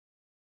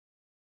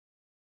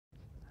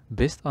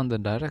Based on the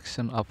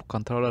direction of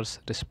controller's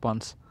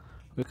response,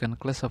 we can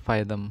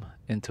classify them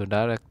into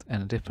direct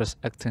and reverse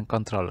acting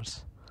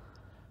controllers.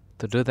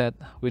 To do that,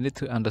 we need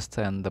to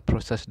understand the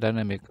process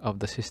dynamic of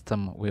the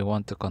system we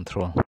want to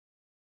control.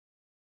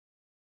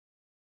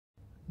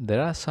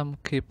 There are some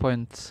key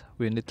points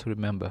we need to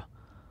remember.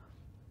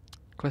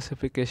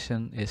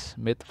 Classification is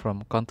made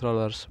from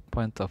controller's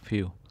point of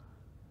view.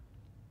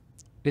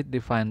 It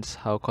defines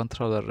how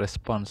controller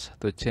responds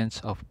to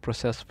change of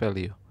process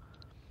value.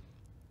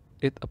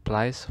 It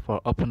applies for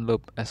open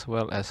loop as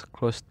well as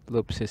closed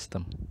loop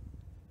system.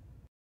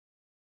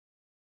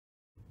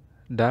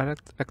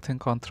 Direct acting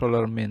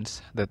controller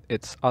means that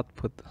its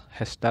output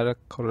has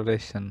direct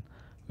correlation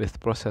with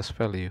process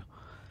value.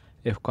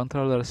 If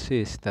controller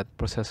sees that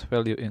process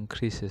value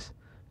increases,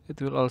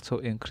 it will also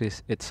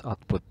increase its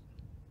output.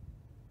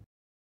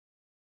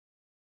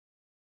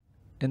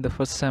 In the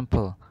first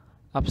sample,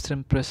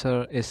 upstream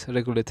pressure is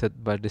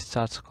regulated by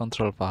discharge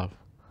control valve.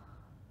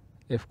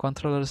 If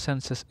controller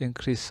senses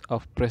increase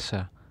of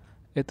pressure,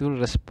 it will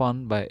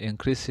respond by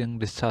increasing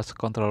discharge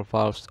control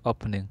valve's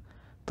opening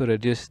to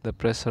reduce the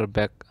pressure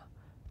back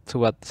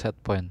toward set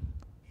point.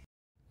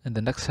 In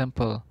the next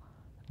sample,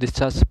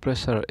 discharge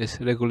pressure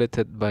is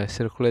regulated by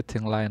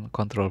circulating line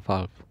control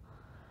valve.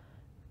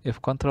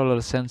 If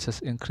controller senses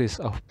increase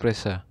of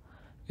pressure,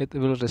 it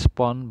will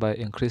respond by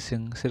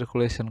increasing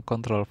circulation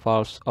control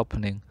valve's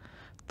opening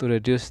to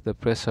reduce the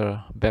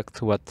pressure back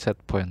toward set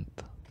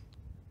point.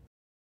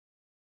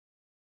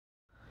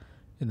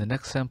 In the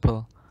next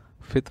sample,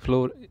 feed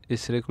flow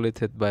is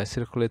regulated by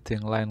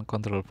circulating line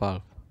control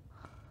valve.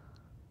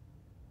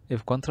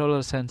 If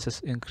controller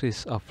senses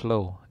increase of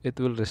flow, it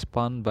will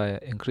respond by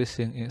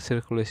increasing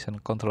circulation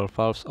control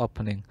valve's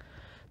opening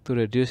to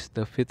reduce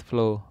the feed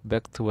flow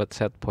back toward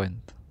set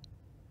point.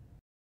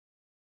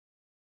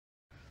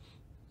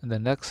 In the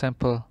next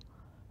sample,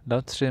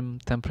 downstream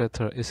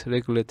temperature is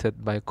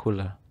regulated by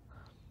cooler.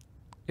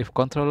 If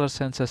controller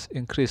senses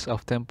increase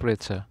of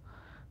temperature,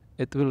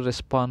 it will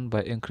respond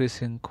by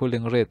increasing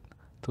cooling rate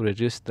to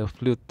reduce the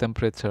fluid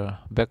temperature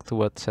back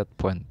toward set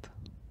point.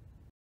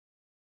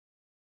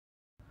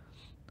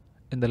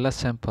 In the last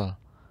sample,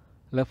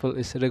 level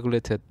is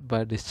regulated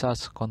by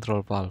discharge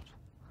control valve.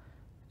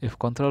 If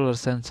controller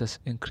senses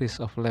increase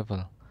of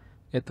level,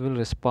 it will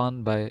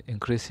respond by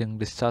increasing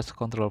discharge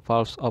control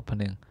valve's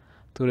opening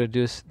to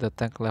reduce the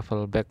tank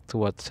level back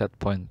toward set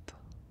point.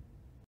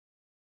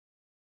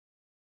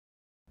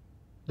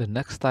 The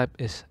next type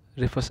is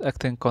reverse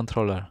acting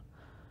controller.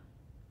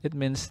 It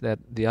means that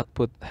the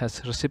output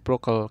has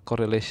reciprocal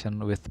correlation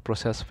with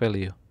process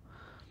value.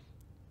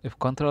 If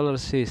controller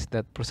sees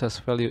that process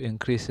value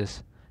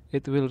increases,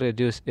 it will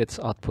reduce its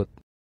output.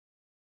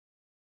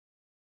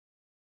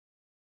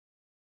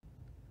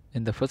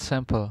 In the first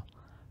sample,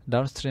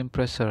 downstream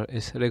pressure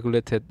is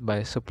regulated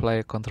by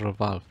supply control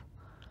valve.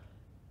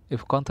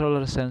 If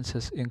controller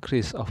senses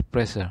increase of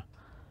pressure,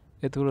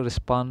 it will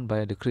respond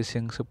by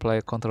decreasing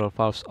supply control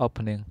valve's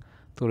opening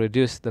to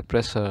reduce the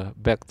pressure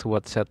back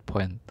toward set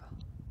point.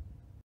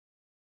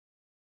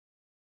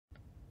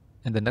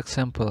 In the next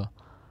sample,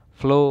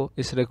 flow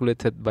is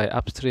regulated by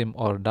upstream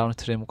or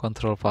downstream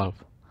control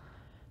valve.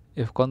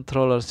 If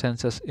controller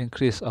senses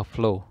increase of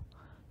flow,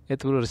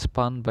 it will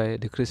respond by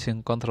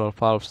decreasing control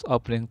valve's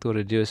opening to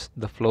reduce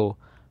the flow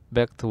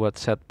back toward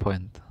set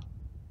point.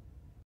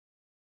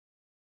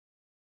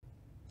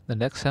 The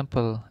next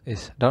sample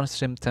is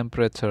downstream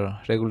temperature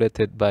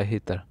regulated by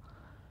heater.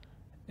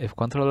 If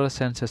controller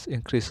senses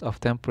increase of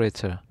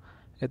temperature,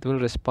 it will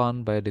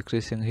respond by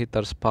decreasing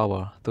heater's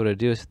power to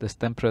reduce the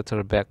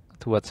temperature back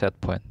toward set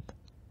point.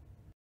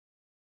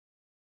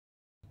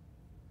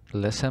 The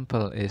last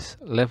sample is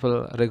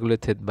level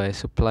regulated by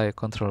supply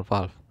control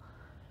valve.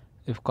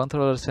 If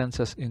controller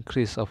senses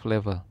increase of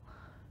level,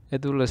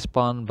 it will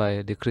respond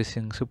by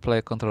decreasing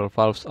supply control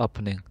valve's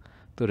opening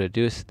to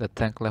reduce the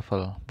tank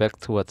level back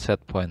toward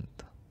set point.